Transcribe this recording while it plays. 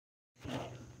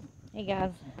Hey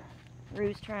guys,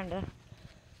 Rue's trying to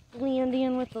blend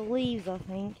in with the leaves, I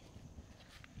think.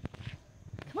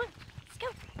 Come on, let's go.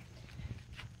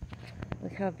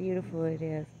 Look how beautiful it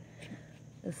is.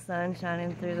 The sun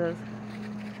shining through those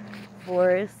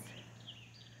forests.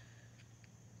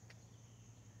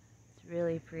 It's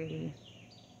really pretty.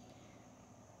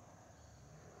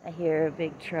 I hear a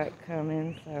big truck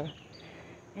coming, so I'm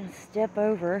gonna step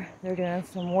over. They're doing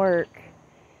some work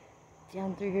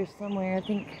down through here somewhere. I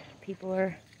think people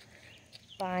are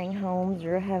buying homes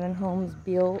or having homes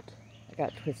built. I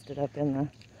got twisted up in the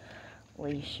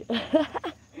leash.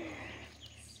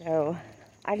 So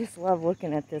I just love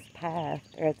looking at this path,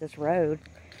 or at this road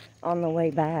on the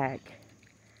way back.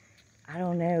 I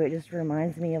don't know, it just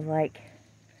reminds me of like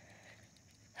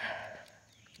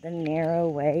the narrow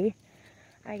way,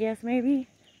 I guess maybe,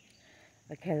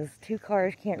 because two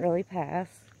cars can't really pass,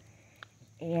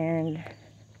 and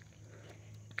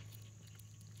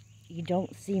you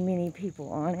don't see many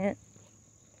people on it.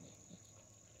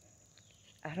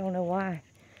 I don't know why.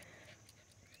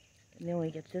 And then we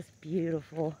get this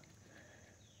beautiful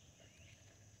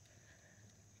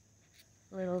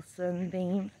little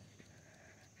sunbeam.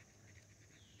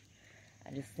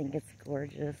 I just think it's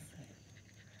gorgeous.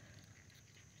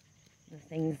 The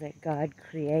things that God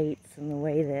creates and the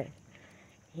way that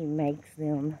He makes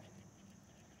them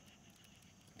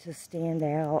to stand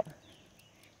out,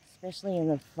 especially in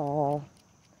the fall.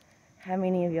 How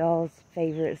many of y'all's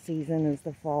favorite season is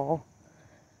the fall?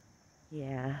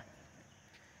 Yeah.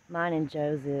 Mine and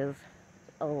Joe's is.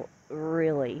 Oh,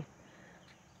 really?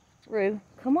 Rue,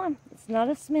 come on. It's not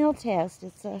a smell test.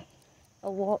 It's a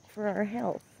walk for our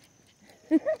health.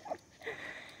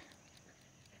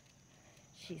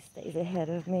 She stays ahead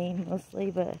of me mostly,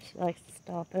 but she likes to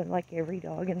stop at like every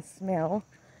dog and smell.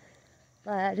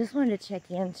 But I just wanted to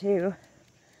check in too.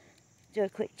 Do a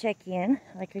quick check-in,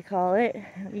 like we call it.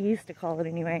 We used to call it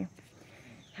anyway.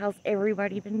 How's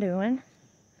everybody been doing?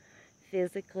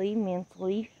 Physically,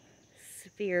 mentally,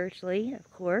 spiritually, of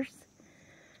course.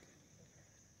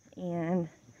 And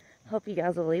hope you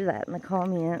guys will leave that in the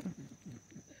comment.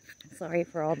 Sorry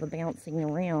for all the bouncing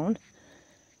around.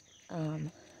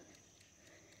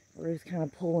 Rue's kind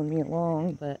of pulling me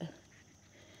along, but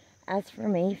as for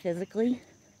me, physically,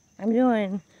 I'm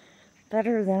doing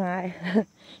better than I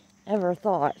ever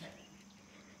thought.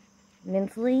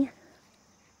 Mentally,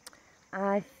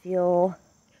 I feel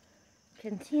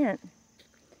content.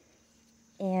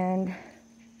 And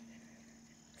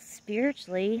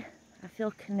spiritually, I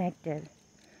feel connected.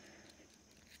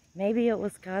 Maybe it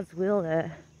was God's will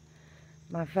that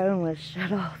my phone was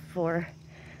shut off for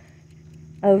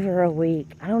over a week.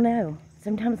 I don't know.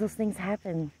 Sometimes those things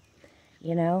happen,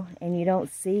 you know, and you don't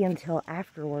see until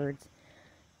afterwards.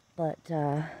 But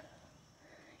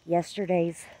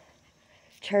yesterday's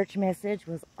church message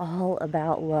was all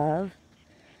about love.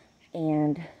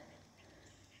 And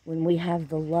when we have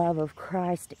the love of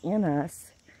Christ in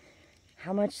us,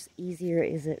 how much easier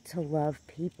is it to love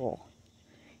people?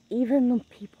 Even the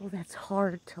people that's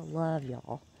hard to love,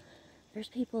 y'all. There's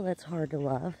people that's hard to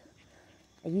love.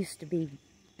 I used to be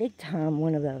big time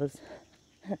one of those.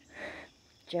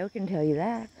 Joe can tell you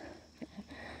that.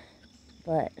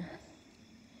 But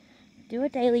do a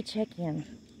daily check-in.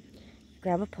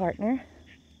 Grab a partner.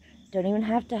 Don't even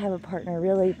have to have a partner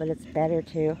really, but it's better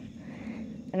to.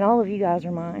 And all of you guys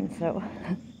are mine, so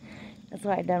that's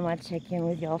why I done my check-in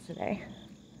with y'all today.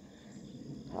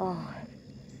 Oh,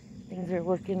 things are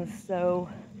looking so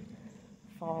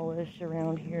fallish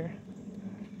around here.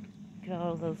 Look at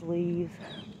all those leaves.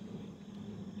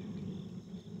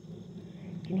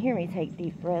 You can hear me take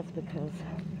deep breaths because,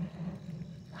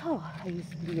 I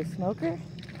used to be a smoker,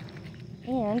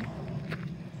 and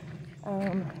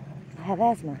I have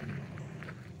asthma.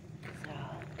 So,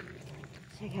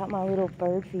 check out my little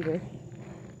bird feeder.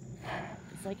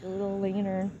 It's like a little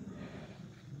lantern.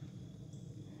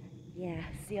 Yeah,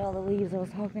 see all the leaves I was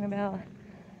talking about?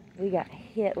 We got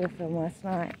hit with them last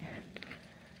night.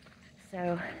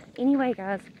 So, anyway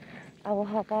guys, I will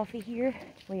hop off of here.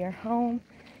 We are home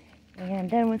and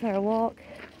done with our walk.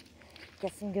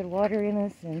 Get some good water in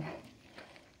us and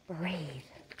breathe.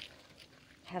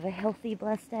 Have a healthy,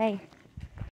 blessed day.